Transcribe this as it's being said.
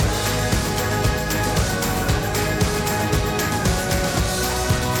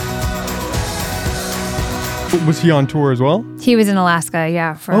Was he on tour as well? He was in Alaska,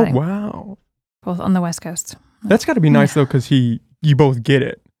 yeah. For wow. Both on the West Coast. That's got to be nice though, because you both get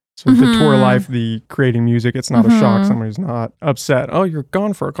it. So the tour life, the creating music, it's not a shock. Somebody's not upset. Oh, you're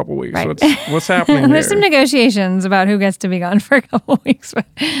gone for a couple weeks. Right. What's happening There's here? some negotiations about who gets to be gone for a couple weeks, but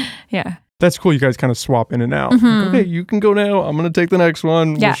yeah. That's cool. You guys kind of swap in and out. Like, okay, you can go now. I'm going to take the next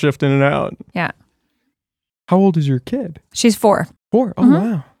one. Yeah. We'll shift in and out. Yeah. How old is your kid? She's 4. 4? Oh,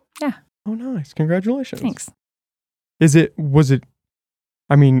 wow. Yeah. Oh, nice. Congratulations. Thanks.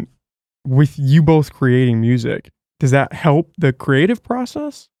 With you both creating music, does that help the creative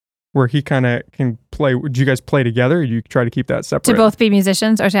process? Where he kind of can play. Do you guys play together, or do you try to keep that separate? To both be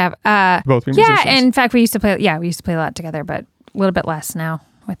musicians, or to have both be musicians? Yeah, in fact, we used to play a lot together, but a little bit less now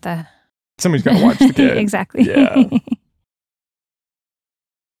with the... Somebody's got to watch the kid. Exactly. Yeah.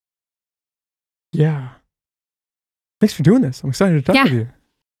 Yeah. Thanks for doing this. I'm excited to talk with you. I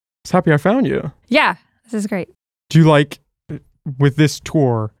was happy I found you. Yeah, this is great. Do you like, with this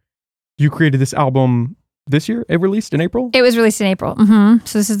tour, you created this album this year? It released in April? It was released in April.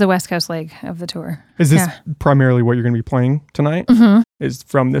 So this is the West Coast leg of the tour. Is this primarily what you're going to be playing tonight? Is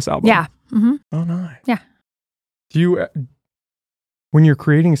from this album? Yeah. Oh, nice. Yeah. Do you, when you're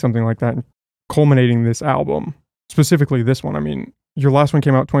creating something like that, culminating this album, specifically this one, I mean, your last one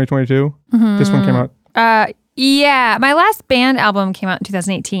came out 2022. This one came out. Yeah, my last band album came out in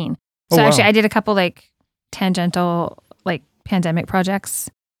 2018. So actually, I did a couple like tangential like pandemic projects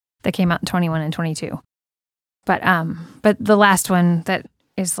that came out in 21 and 22. But the last one that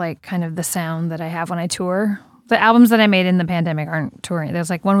is like kind of the sound that I have when I tour. The albums that I made in the pandemic aren't touring. There's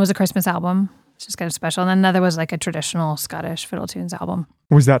like one was a Christmas album, which is kind of special, and then another was like a traditional Scottish fiddle tunes album.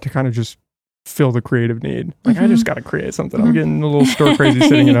 Was that to kind of just fill the creative need? Like I just got to create something. I'm getting a little stir crazy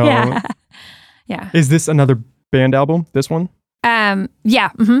sitting at home. Yeah. Is this another band album? This one? Yeah.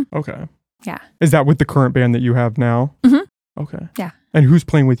 Okay. Yeah. Is that with the current band that you have now? Okay. Yeah. And who's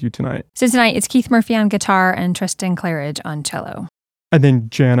playing with you tonight? So tonight it's Keith Murphy on guitar and Tristan Claridge on cello. And then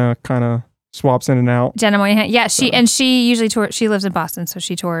Jana kind of swaps in and out. Jana Moynihan. Yeah, she usually tours. She lives in Boston, so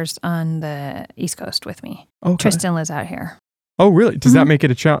she tours on the East Coast with me. Okay. Tristan lives out here. Oh, really? Does that make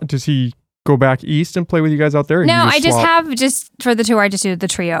it a challenge? Does he go back east and play with you guys out there? No, I just for the tour, I just do the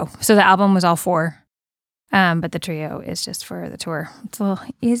trio. So the album was all 4. But the trio is just for the tour. It's a little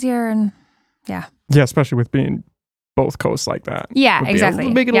easier and yeah. Yeah, especially with being both coasts like that. Yeah, exactly.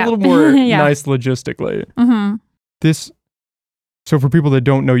 Make it a little more nice logistically. So for people that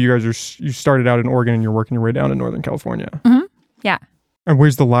don't know, you started out in Oregon and you're working your way down to Northern California. Yeah. And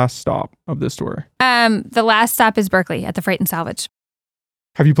where's the last stop of this tour? The last stop is Berkeley at the Freight and Salvage.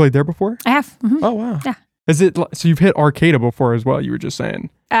 Have you played there before? I have. Oh, wow. Yeah. Is it so you've hit Arcata before as well, you were just saying?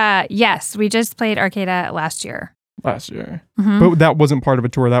 Yes, we just played Arcata last year. But that wasn't part of a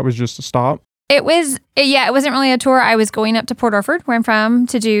tour, that was just a stop? It wasn't really a tour. I was going up to Port Orford, where I'm from,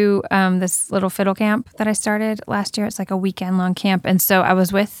 to do this little fiddle camp that I started last year. It's like a weekend-long camp. And so I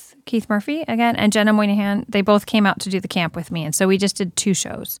was with Keith Murphy again and Jana Moynihan. They both came out to do the camp with me. And so we just did 2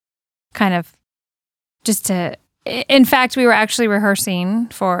 shows, kind of just to... In fact, we were actually rehearsing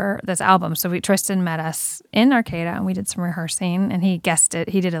for this album. So Tristan met us in Arcata and we did some rehearsing and he guested.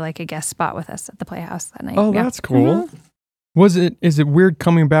 He did a guest spot with us at the Playhouse that night. Oh, that's cool. Is it weird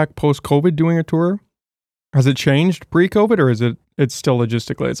coming back post-COVID doing a tour? Has it changed pre-COVID or is it's still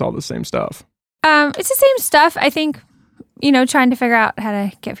logistically, it's all the same stuff? It's the same stuff. I think, trying to figure out how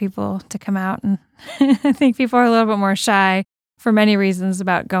to get people to come out. And I think people are a little bit more shy for many reasons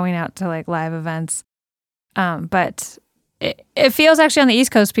about going out to like live events. But it feels actually on the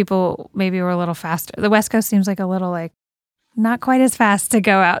East Coast, people maybe were a little faster. The West Coast seems like a little like not quite as fast to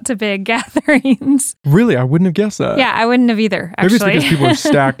go out to big gatherings. Really? I wouldn't have guessed that. Yeah, I wouldn't have either, actually. Maybe it's because people are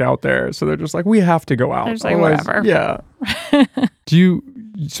stacked out there. So they're just like, we have to go out. They're just like, whatever. Yeah.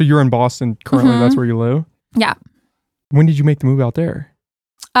 So you're in Boston currently, that's where you live? Yeah. When did you make the move out there?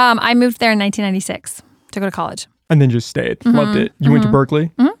 I moved there in 1996 to go to college. And then just stayed. Loved it. You went to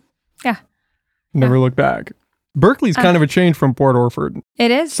Berkeley? Yeah. Never looked back. Berkeley's kind of a change from Port Orford.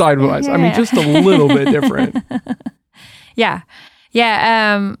 It is. Sidewise. I mean, just a little bit different. Yeah.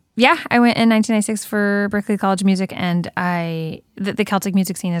 I went in 1996 for Berklee College of Music, and the Celtic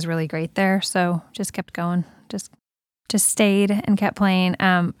music scene is really great there. So just kept going. Just stayed and kept playing.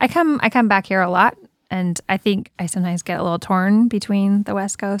 I come back here a lot, and I think I sometimes get a little torn between the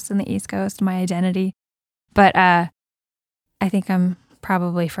West Coast and the East Coast, my identity. But I think I'm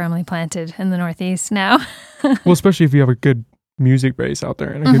probably firmly planted in the Northeast now. Well, especially if you have a good music base out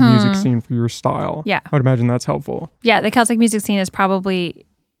there and a good music scene for your style. Yeah. I would imagine that's helpful. Yeah, the Celtic music scene is probably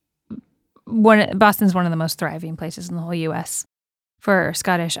Boston's one of the most thriving places in the whole U.S. for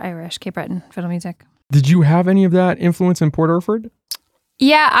Scottish, Irish, Cape Breton fiddle music. Did you have any of that influence in Port Orford?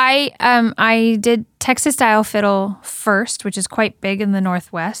 Yeah, I did Texas style fiddle first, which is quite big in the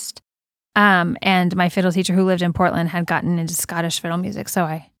Northwest. And my fiddle teacher who lived in Portland had gotten into Scottish fiddle music, so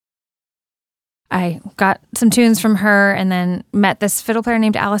I got some tunes from her, and then met this fiddle player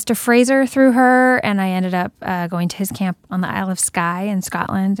named Alistair Fraser through her, and I ended up going to his camp on the Isle of Skye in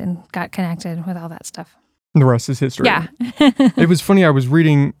Scotland and got connected with all that stuff. The rest is history. Yeah. It was funny. I was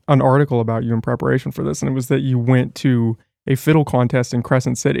reading an article about you in preparation for this, and it was that you went to a fiddle contest in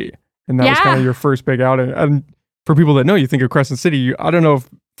Crescent City, and that was kind of your first big outing. And for people that know, you think of Crescent City, I don't know if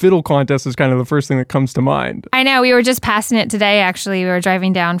fiddle contest is kind of the first thing that comes to mind. I know. We were just passing it today, actually. We were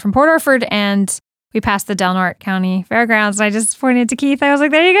driving down from Port Orford, and we passed the Del Norte County Fairgrounds, and I just pointed to Keith. I was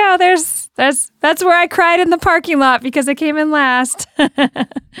like, there you go. That's where I cried in the parking lot because I came in last.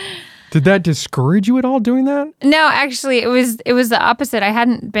 Did that discourage you at all doing that? No, actually, it was the opposite. I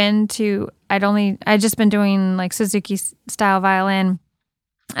hadn't been to, I'd just been doing like Suzuki style violin,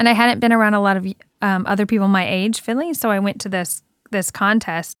 and I hadn't been around a lot of other people my age fiddling, so I went to this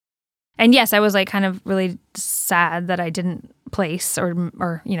contest. And yes, I was like kind of really sad that I didn't place or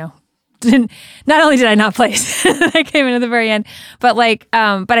not only did I not place, I came in at the very end, but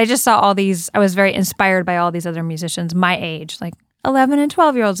but I just saw all these, I was very inspired by all these other musicians my age, like 11 and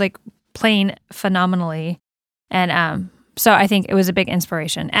 12-year-olds, like playing phenomenally. And so I think it was a big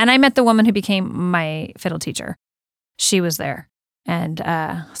inspiration. And I met the woman who became my fiddle teacher. She was there. And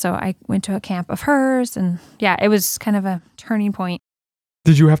so I went to a camp of hers, and yeah, it was kind of a turning point.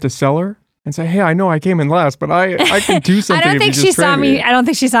 Did you have to sell her and say, hey, I know I came in last, but I can do something? I don't think she saw me. I don't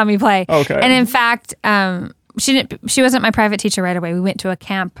think she saw me play. Okay. And in fact, she wasn't my private teacher right away. We went to a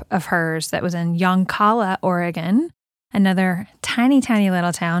camp of hers that was in Yoncalla, Oregon, another tiny, tiny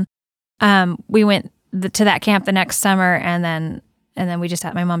little town. We went to that camp the next summer, and then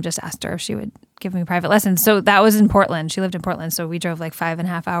my mom just asked her if she would give me private lessons. So that was in Portland. She lived in Portland, so we drove like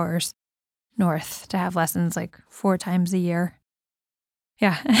 5.5 hours north to have lessons like 4 times a year.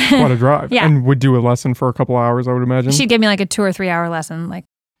 Yeah. Quite a drive. Yeah. And would do a lesson for a couple of hours, I would imagine. She'd give me like a 2 or 3 hour lesson. Like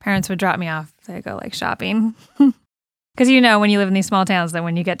parents would drop me off. They'd go like shopping. Because when you live in these small towns, that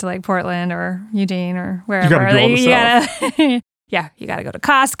when you get to like Portland or Eugene or wherever, you gotta you gotta go to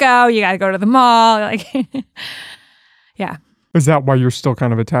Costco. You gotta go to the mall. Like, yeah. Is that why you're still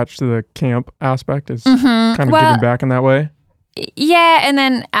kind of attached to the camp aspect? Is kind of giving back in that way? Yeah. And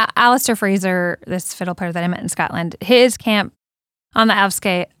then Alistair Fraser, this fiddle player that I met in Scotland, his camp on the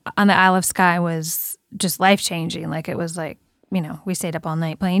Isle of Skye was just life-changing. Like, it was like, we stayed up all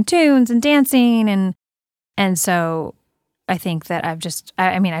night playing tunes and dancing. And so I think that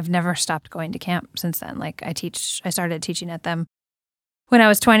I've never stopped going to camp since then. Like, I started teaching at them when I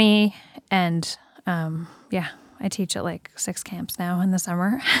was 20. And I teach at like 6 camps now in the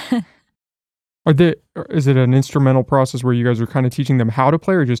summer. Is it an instrumental process where you guys are kind of teaching them how to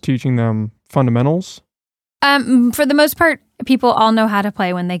play, or just teaching them fundamentals? For the most part, people all know how to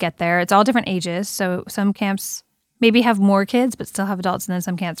play when they get there. It's all different ages. So some camps maybe have more kids, but still have adults. And then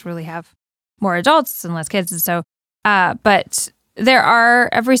some camps really have more adults and less kids. And so, but there are,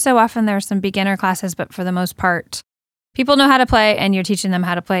 every so often, there are some beginner classes, but for the most part, people know how to play, and you're teaching them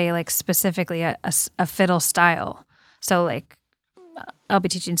how to play like specifically a fiddle style. So like, I'll be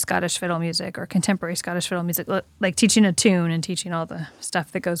teaching Scottish fiddle music or contemporary Scottish fiddle music, like teaching a tune and teaching all the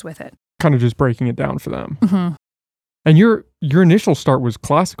stuff that goes with it. Kind of just breaking it down for them. Mm-hmm. And your initial start was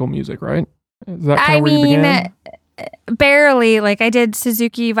classical music, right? Is that kind of where you began? Barely. Like, I did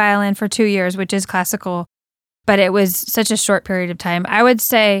Suzuki violin for 2 years, which is classical, but it was such a short period of time. I would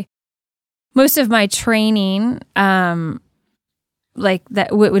say most of my training, like that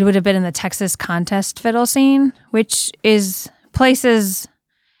would have been in the Texas contest fiddle scene, which places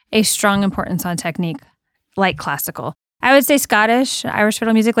a strong importance on technique, like classical. I would say Scottish, Irish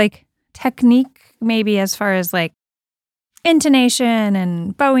fiddle music, like technique, maybe as far as like intonation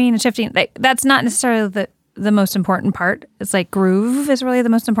and bowing and shifting. Like, that's not necessarily the most important part. It's like groove is really the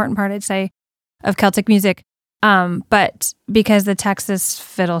most important part, I'd say, of Celtic music. But because the Texas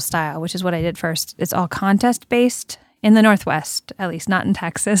fiddle style, which is what I did first, it's all contest based in the Northwest, at least not in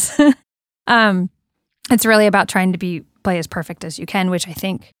Texas. It's really about trying to play as perfect as you can, which I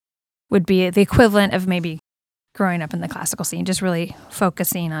think would be the equivalent of maybe growing up in the classical scene, just really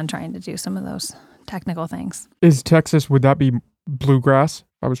focusing on trying to do some of those technical things. Is Texas, would that be bluegrass?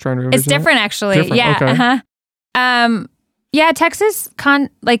 I was trying to envision It's different, actually. Different, yeah. Okay. Yeah, Texas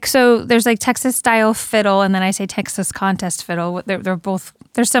so there's like Texas style fiddle, and then I say Texas contest fiddle. They're both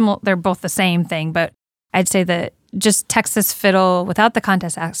the same thing, but I'd say that just Texas fiddle without the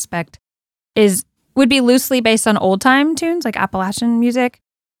contest aspect would be loosely based on old time tunes like Appalachian music.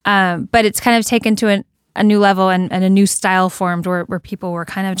 But it's kind of taken to a new level and a new style formed where people were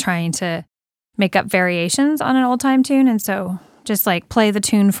kind of trying to make up variations on an old time tune. And so just like play the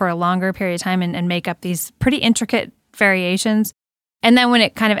tune for a longer period of time and make up these pretty intricate variations. And then when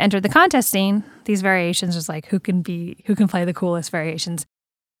it kind of entered the contest scene, these variations was like, who can play the coolest variations?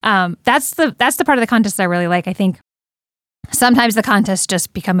 That's the part of the contest I really like. I think sometimes the contests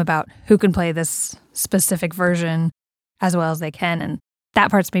just become about who can play this specific version as well as they can. And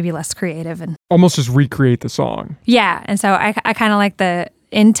that part's maybe less creative and almost just recreate the song. Yeah. And so I kind of like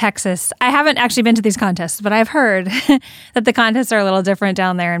in Texas, I haven't actually been to these contests, but I've heard that the contests are a little different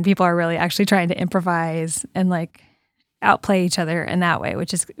down there and people are really actually trying to improvise and like outplay each other in that way,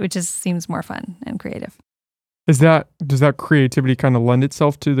 which seems more fun and creative. Does that creativity kind of lend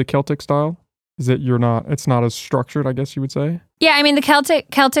itself to the Celtic style? Is it it's not as structured, I guess you would say? Yeah, I mean the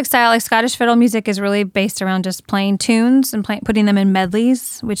Celtic style, like Scottish fiddle music, is really based around just playing tunes and putting them in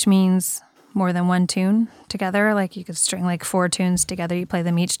medleys, which means more than one tune together. Like you could string like 4 tunes together. You play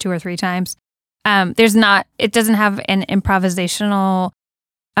them each 2 or 3 times. It doesn't have an improvisational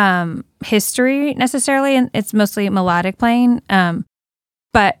history necessarily, and it's mostly melodic playing. And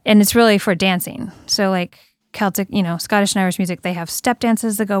it's really for dancing. So like Celtic, Scottish and Irish music, they have step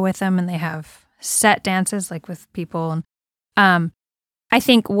dances that go with them, and they have set dances like with people. And I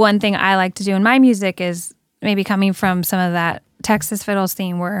think one thing I like to do in my music is maybe coming from some of that Texas fiddle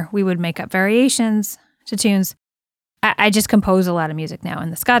scene where we would make up variations to tunes. I just compose a lot of music now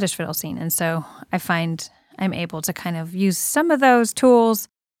in the Scottish fiddle scene, and so I find I'm able to kind of use some of those tools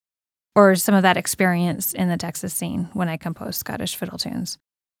or some of that experience in the Texas scene when I compose Scottish fiddle tunes.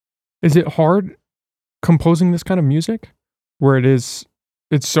 Is it hard composing this kind of music where it's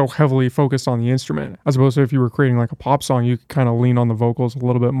so heavily focused on the instrument, as opposed to if you were creating like a pop song, you could kind of lean on the vocals a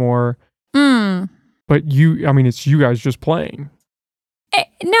little bit more? But it's you guys just playing.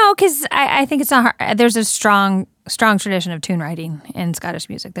 No, because I think it's not hard. There's a strong tradition of tune writing in Scottish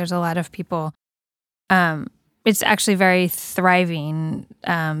music. There's a lot of people. It's actually very thriving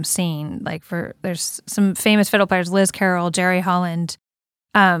scene. Like there's some famous fiddle players, Liz Carroll, Jerry Holland,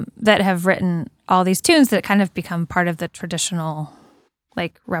 that have written all these tunes that kind of become part of the traditional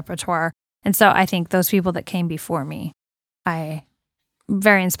like repertoire. And so I think those people that came before me, I'm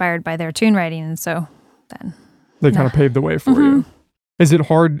very inspired by their tune writing, and so then they kind of paved the way for you. Is it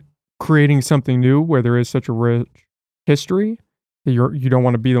hard creating something new where there is such a rich history that you don't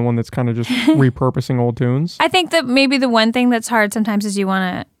want to be the one that's kind of just repurposing old tunes? I think that maybe the one thing that's hard sometimes is you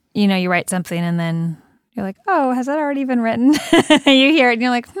want to, you write something and then you're like, oh, has that already been written? You hear it and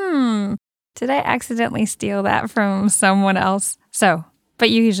you're like, did I accidentally steal that from someone else? So, but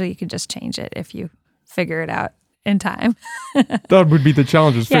you can just change it if you figure it out in time. That would be the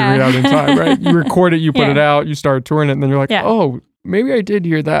challenge, is figuring it out in time, right? You record it, you put it out, you start touring it, and then you're like, oh, maybe I did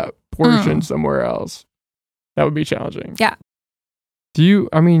hear that portion somewhere else. That would be challenging. Yeah.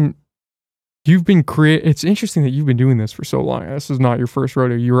 You've been it's interesting that you've been doing this for so long. This is not your first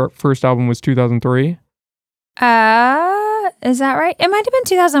rodeo. Your first album was 2003? Is that right? It might have been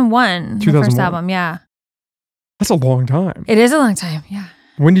 2001. The first album, yeah. That's a long time. It is a long time, yeah.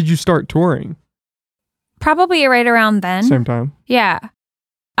 When did you start touring? Probably right around then. Same time? Yeah.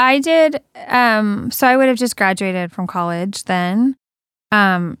 I did, so I would have just graduated from college then.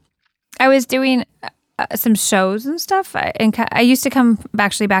 I was doing some shows and stuff. I used to come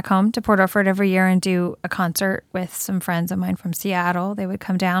actually back home to Port Orford every year and do a concert with some friends of mine from Seattle. They would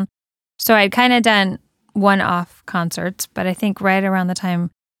come down. So I'd kind of done one-off concerts, but I think right around the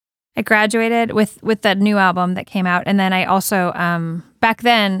time I graduated with that new album that came out. And then I also, back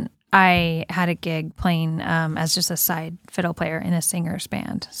then, I had a gig playing as just a side fiddle player in a singer's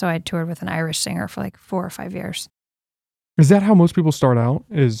band. So I toured with an Irish singer for like 4 or 5 years. Is that how most people start out?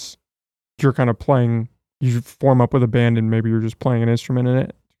 Is you're kind of playing, you form up with a band and maybe you're just playing an instrument in it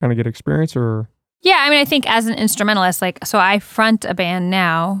to kind of get experience, or? Yeah, I mean, I think as an instrumentalist, so I front a band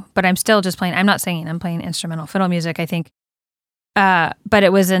now, but I'm still just playing, I'm not singing, I'm playing instrumental fiddle music, I think. But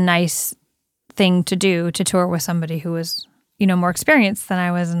it was a nice thing to do, to tour with somebody who was, more experienced than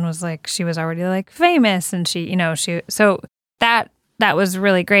I was, and was like, she was already like famous, and so that was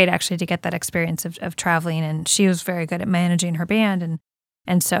really great actually, to get that experience of traveling, and she was very good at managing her band,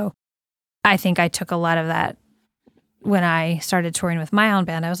 and so I think I took a lot of that when I started touring with my own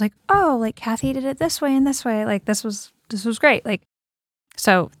band. I was like, oh, like Kathy did it this way and this way, like this was great, like,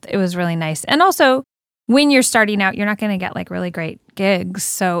 so it was really nice. And also, when you're starting out, you're not going to get like really great gigs.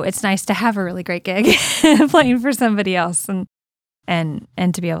 So it's nice to have a really great gig playing for somebody else and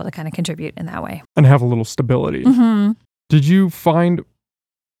to be able to kind of contribute in that way. And have a little stability. Mm-hmm. Did you find,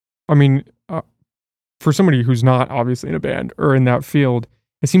 for somebody who's not obviously in a band or in that field,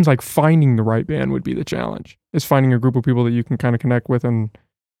 it seems like finding the right band would be the challenge. Is finding a group of people that you can kind of connect with and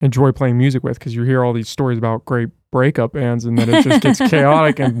enjoy playing music with, because you hear all these stories about great breakup bands and then it just gets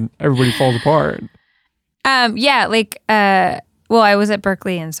chaotic and everybody falls apart. Yeah, like well, I was at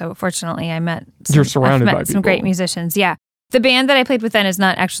Berkeley, and so fortunately I met You're surrounded by people. Some great musicians. Yeah. The band that I played with then is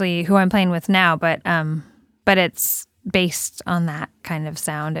not actually who I'm playing with now, but it's based on that kind of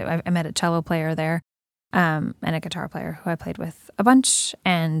sound. I met a cello player there, and a guitar player who I played with a bunch,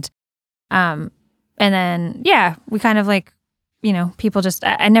 and then we kind of like, you know, people just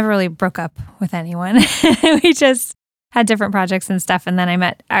I never really broke up with anyone. We just had different projects and stuff, and then I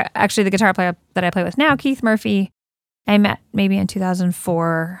met actually the guitar player that I play with now, Keith Murphy. I met maybe in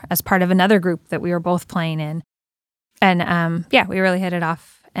 2004 as part of another group that we were both playing in. And we really hit it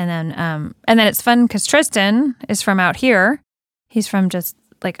off. And then it's fun because Tristan is from out here. He's from just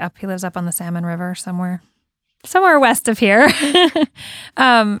like he lives up on the Salmon River somewhere west of here.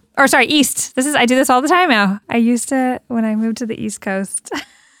 East. I do this all the time now. I used to, when I moved to the East Coast,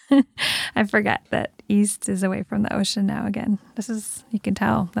 I forget that East is away from the ocean now again. You can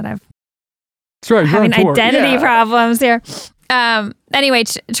tell that that's right, having identity problems here. Anyway,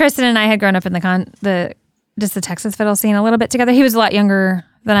 Tristan and I had grown up in the Texas fiddle scene a little bit together. He was a lot younger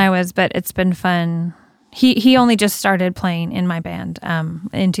than I was, but it's been fun. He only just started playing in my band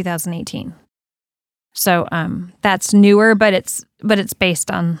in 2018. So that's newer, but it's based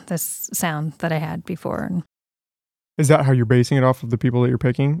on this sound that I had before. Is that how you're basing it off of the people that you're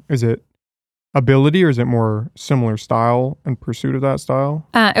picking? Is it ability, or is it more similar style and pursuit of that style?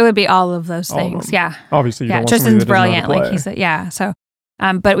 It would be all of those things. Yeah. Obviously, you don't want Tristan's somebody that doesn't know how to brilliant, play. like he said. Yeah. So,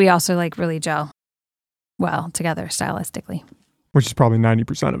 but we also like really gel well together stylistically. Which is probably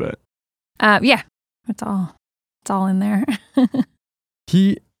 90% of it. Yeah. It's all in there.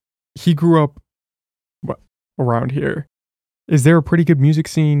 He grew up around here. Is there a pretty good music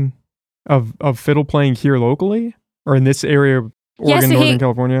scene of fiddle playing here locally, or in this area of Oregon, Northern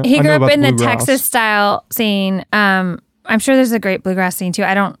California? He grew up in the Texas style scene. I'm sure there's a great bluegrass scene too.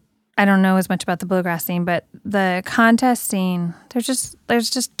 I don't know as much about the bluegrass scene, but the contest scene, there's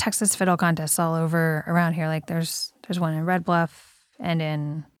just Texas fiddle contests all over around here. Like there's one in Red Bluff,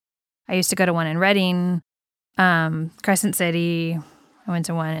 and I used to go to one in Redding, Crescent City. I went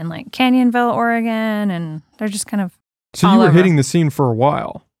to one in like Canyonville, Oregon, and they're just kind of So all you were over. hitting the scene for a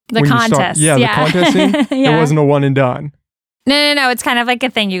while. The contest. The contest scene. Yeah. It wasn't a one and done. No. It's kind of like a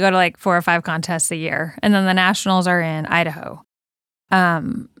thing. You go to like 4 or 5 contests a year, and then the nationals are in Idaho.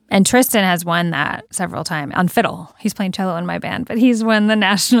 And Tristan has won that several times on fiddle. He's playing cello in my band, but he's won the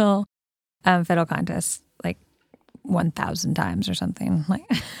national fiddle contest like 1,000 times or something. Like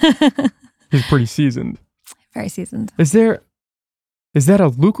He's pretty seasoned. Very seasoned. Is that a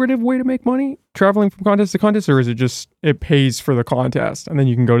lucrative way to make money, traveling from contest to contest, or is it just it pays for the contest and then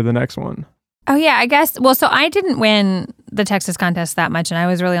you can go to the next one? Oh yeah, I guess. Well, so I didn't win the Texas contest that much, and I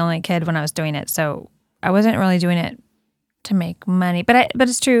was really only a kid when I was doing it, so I wasn't really doing it to make money. But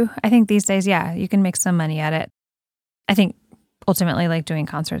it's true. I think these days, yeah, you can make some money at it. I think ultimately, like doing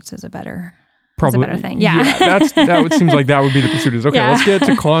concerts is a better thing. Yeah, that would seems like that would be the pursuit. Is okay. Yeah. Let's get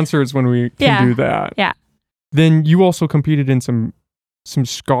to concerts when we can do that. Yeah. Then you also competed in some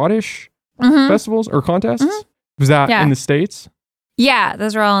Scottish festivals or contests. Mm-hmm. Was that in the States? Yeah,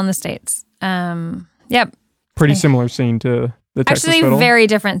 those are all in the States. Yep. Pretty similar scene to the Texas fiddle. Actually, very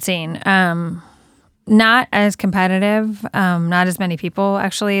different scene. Not as competitive. Not as many people.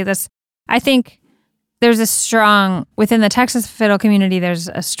 Actually, I think there's a strong within the Texas fiddle community. There's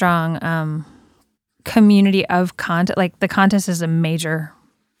a strong community of contest. Like the contest is a major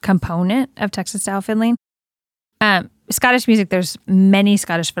component of Texas style fiddling. Scottish music, there's many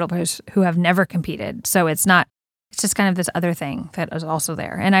Scottish fiddle players who have never competed. So it's just kind of this other thing that is also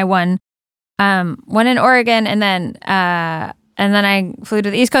there. And I won in Oregon, and then I flew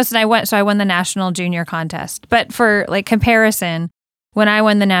to the East Coast, and I won the national junior contest. But for like comparison, when I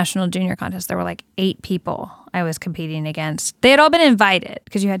won the national junior contest, there were like 8 people I was competing against. They had all been invited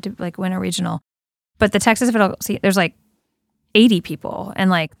because you had to like win a regional. But the Texas fiddle, there's like 80 people, and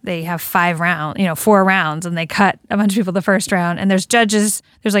like they have 4 rounds, and they cut a bunch of people the first round, and there's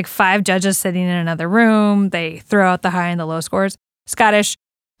like 5 judges sitting in another room. They throw out the high and the low scores. Scottish,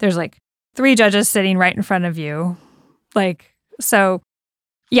 there's like 3 judges sitting right in front of you. Like, so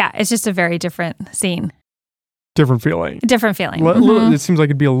yeah, it's just a very different scene. Different feeling. Mm-hmm. It seems like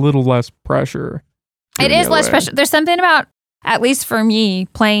it'd be a little less pressure. It is less pressure. There's something about, at least for me,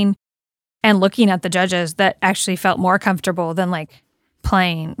 playing and looking at the judges that actually felt more comfortable than like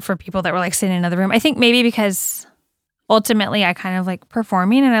playing for people that were like sitting in another room. I think maybe because ultimately I kind of like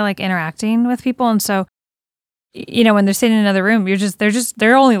performing and I like interacting with people. And so when they're sitting in another room,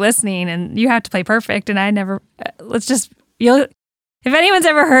 they're only listening, and you have to play perfect. And I never, if anyone's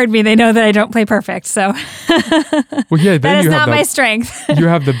ever heard me, they know that I don't play perfect. So well, yeah, then that is you not have my strength. You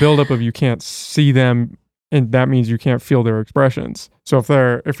have the buildup of you can't see them, and that means you can't feel their expressions. So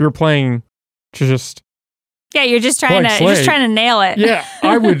if you're playing to just you're just trying to nail it. Yeah,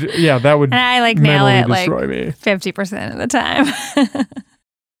 I would. Yeah, that would. And I nail it destroy me 50% of the time.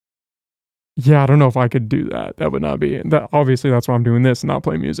 Yeah, I don't know if I could do that. That would not be that. Obviously, that's why I'm doing this, and not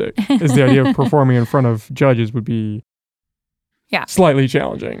playing music. Is the idea of performing in front of judges would be slightly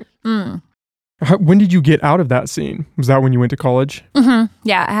challenging. When did you get out of that scene? Was that when you went to college? Mm-hmm.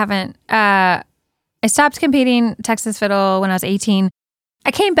 Yeah, I haven't. I stopped competing Texas Fiddle when I was 18.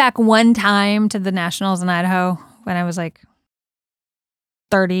 I came back one time to the Nationals in Idaho when I was like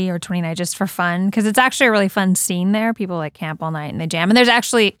 30 or 29, just for fun, because it's actually a really fun scene there. People like camp all night and they jam, and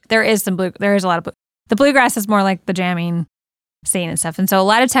there is a lot of the bluegrass is more like the jamming scene and stuff, and so a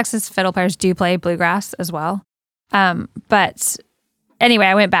lot of Texas fiddle players do play bluegrass as well. But anyway,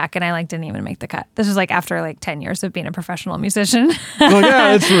 I went back and I didn't even make the cut. This was after 10 years of being a professional musician. Well,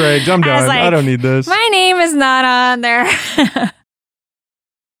 yeah, that's right. I'm done. I don't need this. My name is not on there.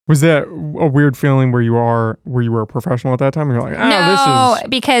 Was that a weird feeling where you were a professional at that time? And you're like, no, this is...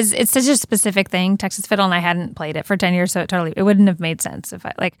 because it's such a specific thing, Texas Fiddle, and I hadn't played it for 10 years, so it wouldn't have made sense if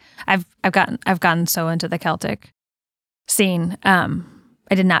I've gotten so into the Celtic scene. I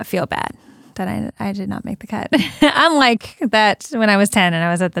did not feel bad that I did not make the cut. Unlike that when I was 10 and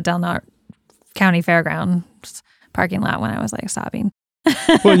I was at the Del Norte County Fairgrounds parking lot when I was sobbing.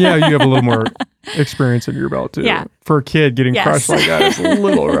 Well, yeah, you have a little more experience in your belt too. Yeah. For a kid getting crushed like that, it's a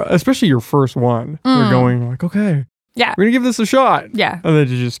little rough. Especially your first one. You're going okay, we're gonna give this a shot. Yeah. And then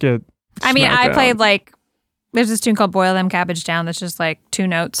you just get I played there's this tune called Boil Them Cabbage Down that's just 2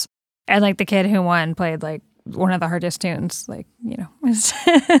 notes. And the kid who won played one of the hardest tunes.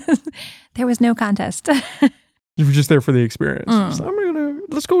 There was no contest. You were just there for the experience. So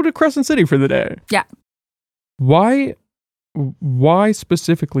let's go to Crescent City for the day. Yeah. Why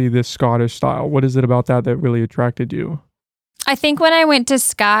specifically this Scottish style? What is it about that really attracted you? I think when I went to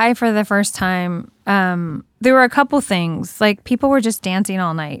Skye for the first time, there were a couple things. People were just dancing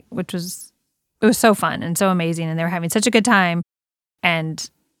all night, it was so fun and so amazing, and they were having such a good time. And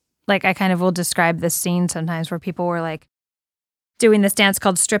I kind of will describe this scene sometimes where people were doing this dance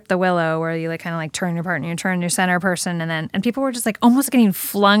called Strip the Willow, where you kind of turn your partner, you turn your center person, and people were just almost getting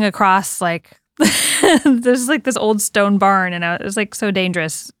flung across there's this old stone barn, and it was so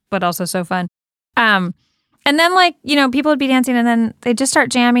dangerous but also so fun. And then people would be dancing, and then they'd just start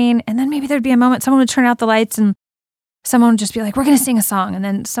jamming, and then maybe there'd be a moment someone would turn out the lights and someone would just be we're gonna sing a song, and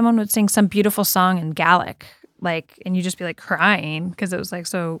then someone would sing some beautiful song in Gaelic, and you just be crying because it was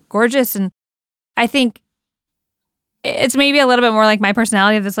so gorgeous. And I think it's maybe a little bit more my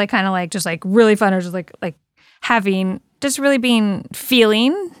personality that's kind of just really fun, or just having just really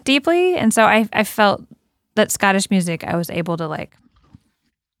feeling deeply. And so I felt that Scottish music, I was able to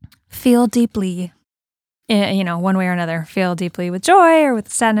feel deeply, one way or another, feel deeply with joy or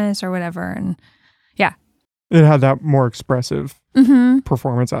with sadness or whatever. And yeah. It had that more expressive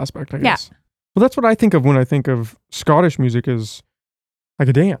performance aspect, I guess. Yeah. Well, that's what I think of when I think of Scottish music as a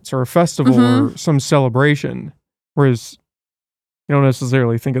dance or a festival or some celebration. Whereas you don't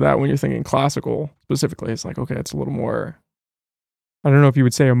necessarily think of that when you're thinking classical specifically. It's okay, it's a little more, I don't know if you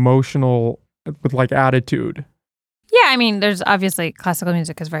would say emotional with attitude. Yeah, I mean, there's obviously classical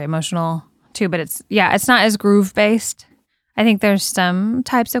music is very emotional too, but it's not as groove based. I think there's some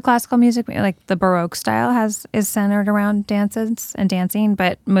types of classical music, the Baroque style is centered around dances and dancing,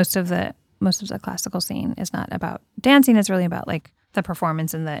 but most of the classical scene is not about dancing. It's really about the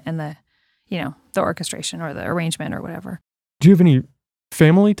performance and the the orchestration or the arrangement or whatever. Do you have any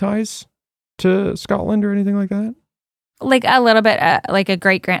family ties to Scotland or anything like that? A little bit, I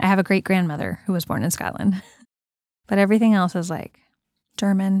have a great grandmother who was born in Scotland, but everything else is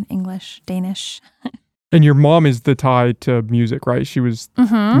German, English, Danish. And your mom is the tie to music, right? She was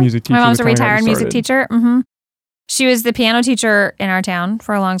the music teacher. My mom's a retired music teacher. She was the piano teacher in our town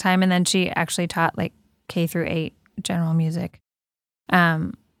for a long time, and then she actually taught K through 8 general music.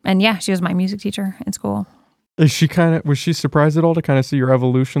 And yeah, she was my music teacher in school. Was she surprised at all to kind of see your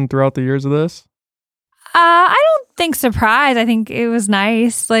evolution throughout the years of this? I don't think surprised. I think it was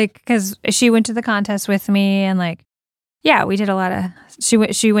nice, because she went to the contest with me, and we did a lot of.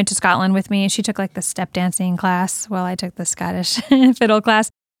 She went to Scotland with me, and she took the step dancing class while I took the Scottish fiddle class,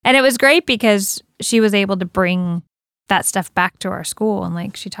 and it was great because she was able to bring that stuff back to our school,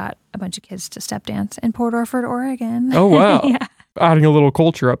 and she taught a bunch of kids to step dance in Port Orford, Oregon. Oh wow! Yeah. Adding a little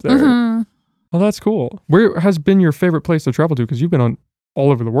culture up there. Well, that's cool. Where has been your favorite place to travel to? Because you've been on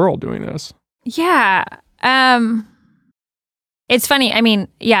all over the world doing this. Yeah. It's funny. I mean,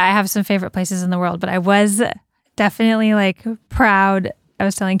 yeah, I have some favorite places in the world, but I was definitely like proud. I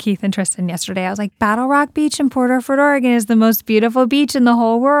was telling Keith and Tristan yesterday, I was like, Battle Rock Beach in Port Orford, Oregon is the most beautiful beach in the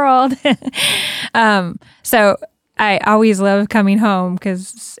whole world. So I always love coming home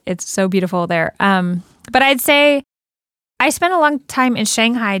because it's so beautiful there. But I'd say I spent a long time in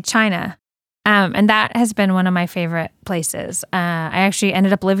Shanghai, China. And that has been one of my favorite places. I actually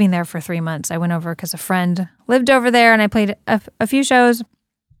ended up living there for 3 months. I went over because a friend lived over there and I played a few shows.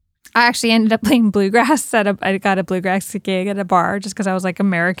 I actually ended up playing bluegrass I got a bluegrass gig at a bar just because I was like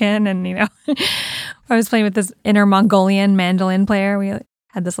American and, you know, I was playing with this inner Mongolian mandolin player. We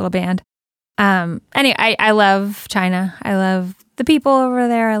had this little band. Anyway, I love China. I love the people over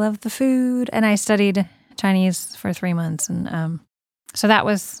there. I love the food. And I studied Chinese for 3 months. And so that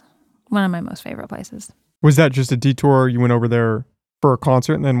was one of my most favorite places. Was that just a detour? You went over there for a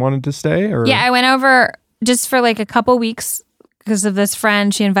concert and then wanted to stay? Or? Yeah, I went over just for like a couple weeks because of this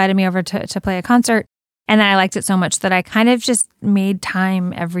friend. She invited me over to play a concert. And then I liked it so much that I kind of just made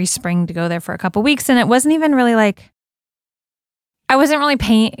time every spring to go there for a couple weeks. And it wasn't even really like, I wasn't really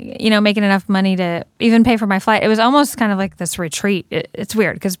paying, making enough money to even pay for my flight. It was almost kind of like this retreat. It's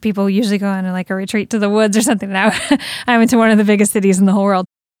weird because people usually go on like a retreat to the woods or something. Now I went to one of the biggest cities in the whole world.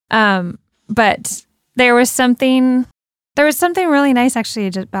 But there was something really nice actually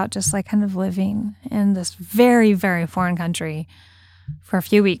about just like kind of living in this very, very foreign country for a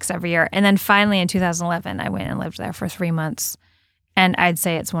few weeks every year. And then finally in 2011, I went and lived there for 3 months. And I'd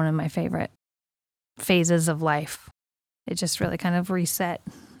say it's one of my favorite phases of life. It just really kind of reset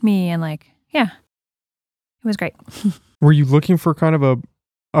me and like, yeah, it was great. Were you looking for kind of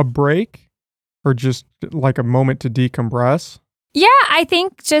a break or just like a moment to decompress? Yeah, I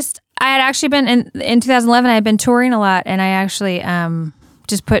think I had actually been in 2011, I had been touring a lot and I actually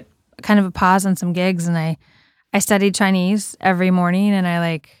just put kind of a pause on some gigs and I studied Chinese every morning and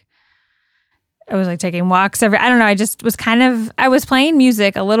I was like taking walks I don't know, I was playing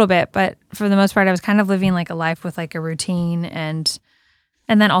music a little bit, but for the most part I was kind of living like a life with like a routine and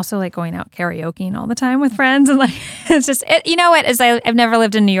then also like going out karaokeing all the time with friends and like, it's just, I've never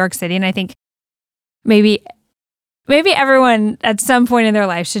lived in New York City and I think maybe everyone at some point in their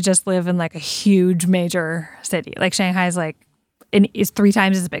life should just live in like a huge major city. Like Shanghai is 3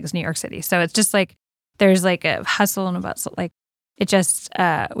 times as big as New York City. So it's just like, there's like a hustle and about like, it just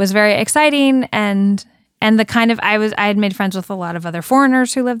was very exciting. And the kind of, I had made friends with a lot of other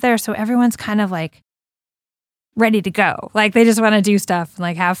foreigners who lived there. So everyone's kind of like ready to go. Like they just want to do stuff and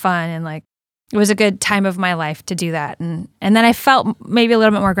like have fun. And like, it was a good time of my life to do that. And then I felt maybe a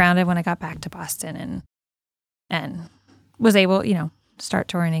little bit more grounded when I got back to Boston and was able, start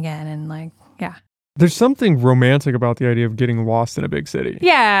touring again and like, yeah. There's something romantic about the idea of getting lost in a big city.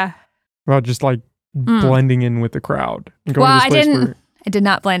 Yeah. About just like blending in with the crowd. And going to this place I did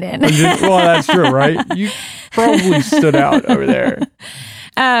not blend in. Well, that's true, right? You probably stood out over there.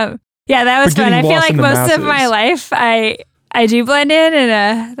 Yeah, that was fun. I feel like most of my life, I do blend in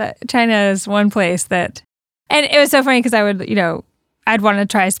and China is one place that, and it was so funny because I would, I'd want to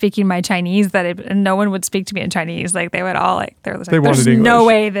try speaking my Chinese and no one would speak to me in Chinese. Like they would all like, there's no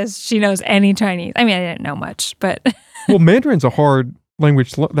way she knows any Chinese. I mean, I didn't know much, but. Well, Mandarin's a hard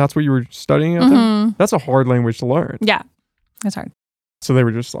language. That's what you were studying out there? That's a hard language to learn. Yeah, it's hard. So they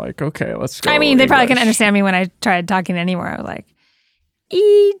were just like, okay, let's go. I mean, they probably couldn't understand me when I tried talking anywhere. I was like,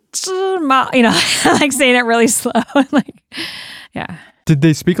 like saying it really slow. Like, yeah. Did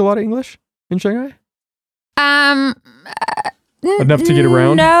they speak a lot of English in Shanghai? Enough to get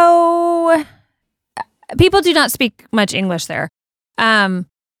around? No. People do not speak much English there.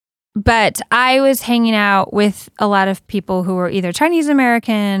 But I was hanging out with a lot of people who were either Chinese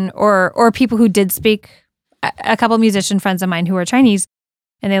American or people who did speak. A couple of musician friends of mine who are Chinese,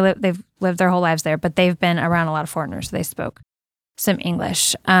 and they've lived their whole lives there, but they've been around a lot of foreigners. So they spoke some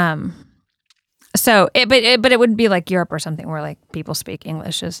English. So it would be like Europe or something where like people speak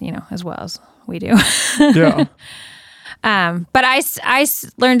English as well as we do. Yeah. But I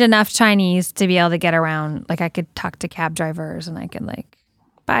learned enough Chinese to be able to get around. Like I could talk to cab drivers and I could like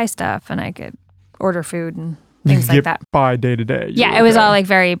buy stuff and I could order food and things like that. By day to day. Yeah, it was all like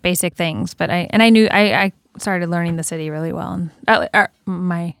very basic things. But I started learning the city really well, and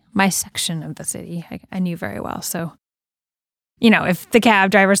my section of the city I knew very well. So, if the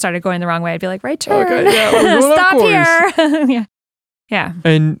cab driver started going the wrong way, I'd be like, right turn, okay, yeah, stop here. Yeah, yeah.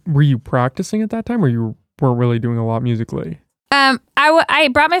 And were you practicing at that time, or you weren't really doing a lot musically? I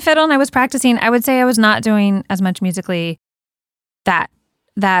brought my fiddle and I was practicing. I would say I was not doing as much musically that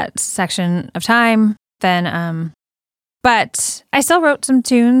that section of time. Then, but I still wrote some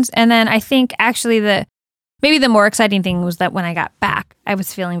tunes. And then I think actually maybe the more exciting thing was that when I got back, I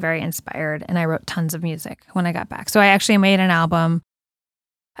was feeling very inspired and I wrote tons of music when I got back. So I actually made an album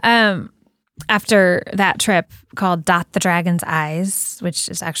after that trip called Dot the Dragon's Eyes, which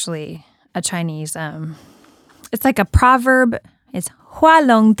is actually a Chinese, it's like a proverb. It's Hua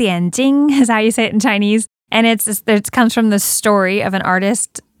Long Dian Jing is how you say it in Chinese. And it comes from the story of an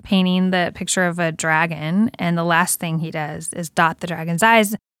artist painting the picture of a dragon. And the last thing he does is dot the dragon's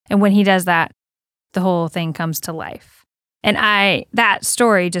eyes. And when he does that, the whole thing comes to life. And that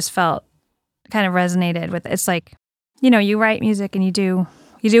story just felt kind of resonated with, it's like, you write music and you do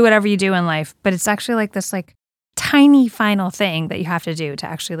whatever you do in life, but it's actually like this like tiny final thing that you have to do to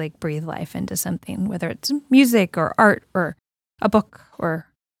actually like breathe life into something, whether it's music or art or a book or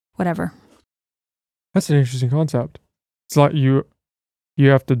whatever. That's an interesting concept. It's like you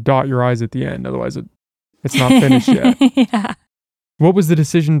have to dot your I's at the end, otherwise it's not finished yet. Yeah. What was the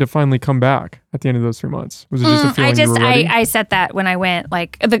decision to finally come back at the end of those 3 months? Was it just a feeling you were ready? I set that when I went.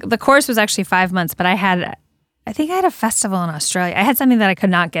 Like the course was actually 5 months, but I think I had a festival in Australia. I had something that I could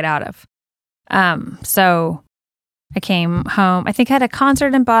not get out of. So I came home. I think I had a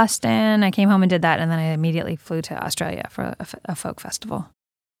concert in Boston. I came home and did that, and then I immediately flew to Australia for a folk festival,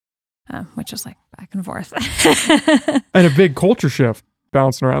 which was like back and forth. And a big culture shift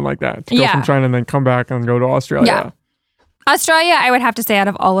bouncing around like that. To go from China and then come back and go to Australia. Yeah. Australia, I would have to say, out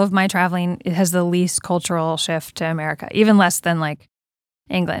of all of my traveling, it has the least cultural shift to America, even less than like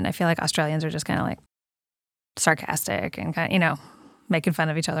England. I feel like Australians are just kind of like sarcastic and kind of, making fun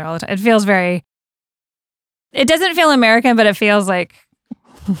of each other all the time. It feels it doesn't feel American, but it feels like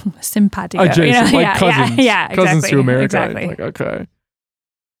simpatico. Adjacent, like cousins. Yeah, exactly. Cousins to America. Exactly. Like, okay.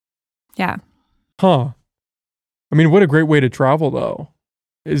 Yeah. Huh. I mean, what a great way to travel, though,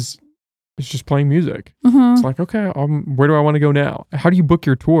 is just playing music. Mm-hmm. It's like, okay, where do I want to go now? How do you book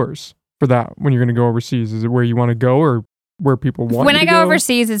your tours for that when you're going to go overseas? Is it where you want to go or where people want when you to go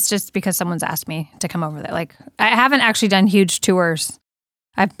overseas, it's just because someone's asked me to come over there. Like, I haven't actually done huge tours.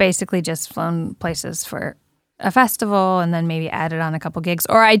 I've basically just flown places for a festival and then maybe added on a couple gigs.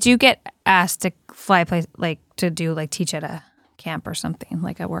 Or I do get asked to fly teach at a camp or something,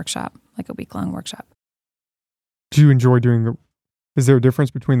 like a workshop, like a week-long workshop. Do you enjoy is there a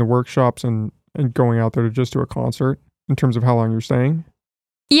difference between the workshops and going out there to just do a concert in terms of how long you're staying?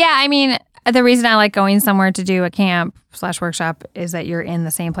 Yeah, I mean, the reason I like going somewhere to do a camp / workshop is that you're in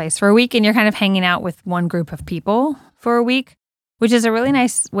the same place for a week and you're kind of hanging out with one group of people for a week, which is a really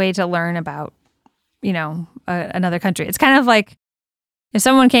nice way to learn about, another country. It's kind of like if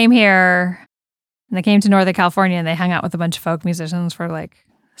someone came here and they came to Northern California and they hung out with a bunch of folk musicians for like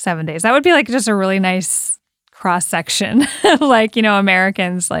 7 days. That would be like just a really nice cross section, like,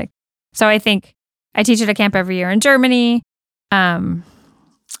 Americans. Like, so I think I teach at a camp every year in Germany.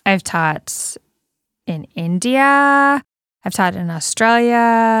 I've taught in India. I've taught in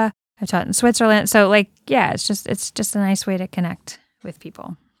Australia. I've taught in Switzerland. So like, yeah, it's just a nice way to connect with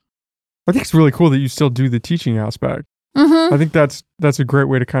people. I think it's really cool that you still do the teaching aspect. Mm-hmm. I think that's a great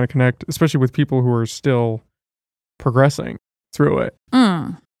way to kind of connect, especially with people who are still progressing through it.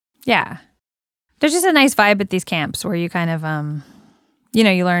 Yeah. There's just a nice vibe at these camps where you kind of,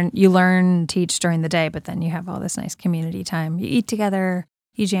 you learn, teach during the day, but then you have all this nice community time. You eat together,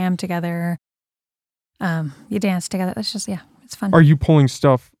 you jam together, you dance together. It's just, it's fun. Are you pulling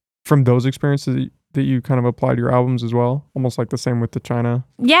stuff from those experiences that you kind of apply to your albums as well? Almost like the same with the China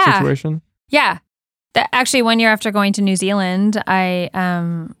situation? Yeah. Actually, 1 year after going to New Zealand, I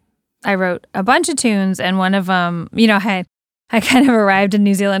wrote a bunch of tunes, and one of them, I kind of arrived in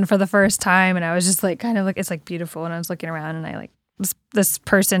New Zealand for the first time, and I was just like, kind of like, it's like beautiful. And I was looking around, and I like, this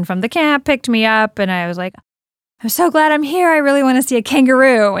person from the camp picked me up, and I was like, I'm so glad I'm here. I really want to see a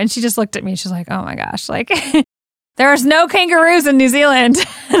kangaroo. And she just looked at me. She's like, oh my gosh, like there's no kangaroos in New Zealand.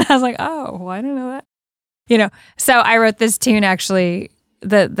 And I was like, oh, well, I didn't know that. So I wrote this tune actually.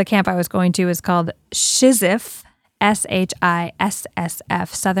 The camp I was going to is called SHISSF, SHISSF,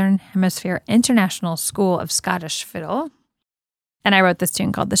 Southern Hemisphere International School of Scottish Fiddle. And I wrote this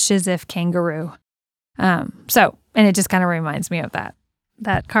tune called the SHISSF Kangaroo. And it just kind of reminds me of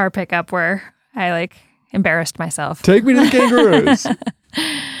that car pickup where I like embarrassed myself. Take me to the kangaroos.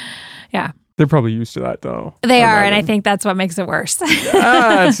 Yeah. They're probably used to that though. They are, and I think that's what makes it worse.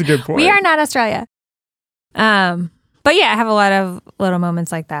 That's a good point. We are not Australia. But yeah, I have a lot of little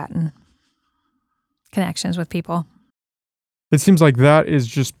moments like that and connections with people. It seems like that is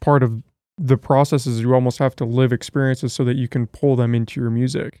just part of the processes. You almost have to live experiences so that you can pull them into your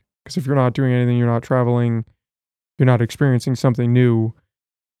music. Because if you're not doing anything, you're not traveling, you're not experiencing something new,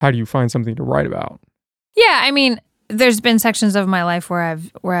 how do you find something to write about? Yeah, I mean, there's been sections of my life where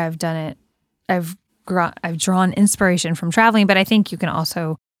I've done it. I've drawn inspiration from traveling, but I think you can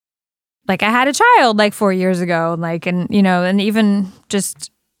also, like, I had a child like 4 years ago, like, and and even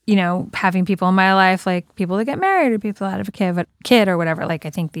just having people in my life, like people that get married or people that have a kid or whatever. Like, I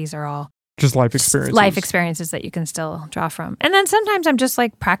think these are all just life experiences. Life experiences that you can still draw from. And then sometimes I'm just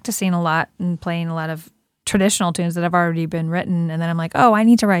like practicing a lot and playing a lot of traditional tunes that have already been written, and then I'm like, oh, I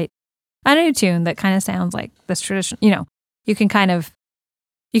need to write a new tune that kind of sounds like this tradition. You can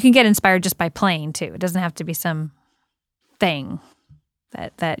get inspired just by playing too. It doesn't have to be some thing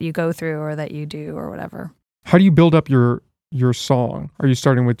that you go through or that you do or whatever. How do you build up your song? Are you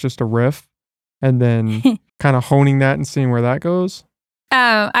starting with just a riff and then kind of honing that and seeing where that goes?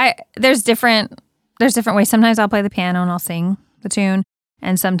 There's different ways. Sometimes I'll play the piano and I'll sing the tune,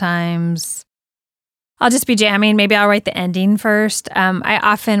 and sometimes I'll just be jamming. Maybe I'll write the ending first. I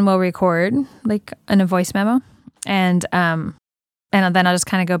often will record like in a voice memo, and then I'll just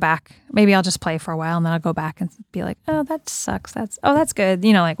kind of go back. Maybe I'll just play for a while, and then I'll go back and be like, oh, that sucks. That's good.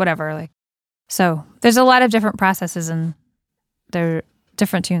 Like whatever. Like, so there's a lot of different processes, and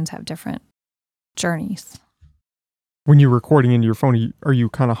different tunes have different journeys. When you're recording into your phone, are you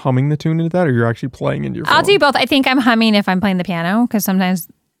kind of humming the tune into that, or you're actually playing into your phone? I'll do both. I think I'm humming if I'm playing the piano, because sometimes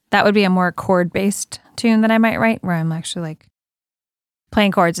that would be a more chord-based tune that I might write, where I'm actually like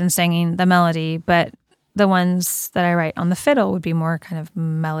playing chords and singing the melody. But the ones that I write on the fiddle would be more kind of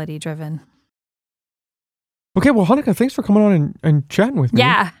melody-driven. Okay, well, Hanneke, thanks for coming on and chatting with me.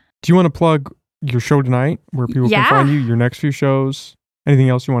 Yeah. Do you want to plug your show tonight, where people can find you, your next few shows? Anything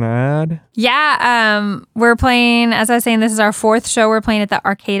else you want to add? Yeah, we're playing, as I was saying, this is our 4th show. We're playing at the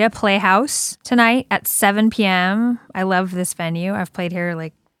Arcata Playhouse tonight at 7 p.m. I love this venue. I've played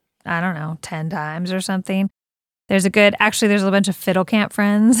here 10 times or something. There's a bunch of fiddle camp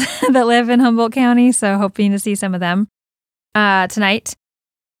friends that live in Humboldt County, so hoping to see some of them tonight.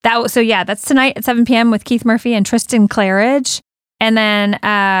 That's tonight at 7 p.m. with Keith Murphy and Tristan Claridge. And then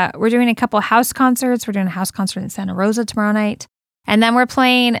we're doing a couple house concerts. We're doing a house concert in Santa Rosa tomorrow night. And then we're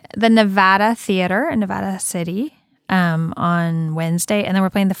playing the Nevada Theater in Nevada City on Wednesday. And then we're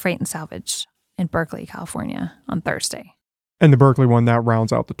playing the Freight and Salvage in Berkeley, California on Thursday. And the Berkeley one, that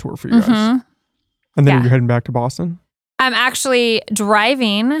rounds out the tour for you guys. And then you're heading back to Boston? I'm actually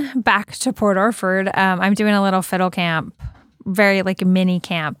driving back to Port Orford. I'm doing a little fiddle camp, very like a mini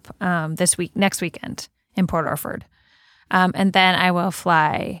camp next weekend in Port Orford. And then I will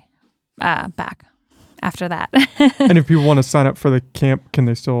fly back after that. And if people want to sign up for the camp, can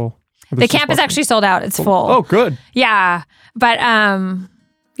they still? The camp is actually sold out. It's full. Oh, good. Yeah. But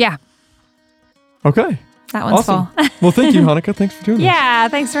yeah. Okay. That one's awesome. full. Well, thank you, Hanneke. Thanks for doing this. Yeah,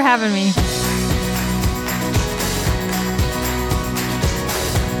 thanks for having me.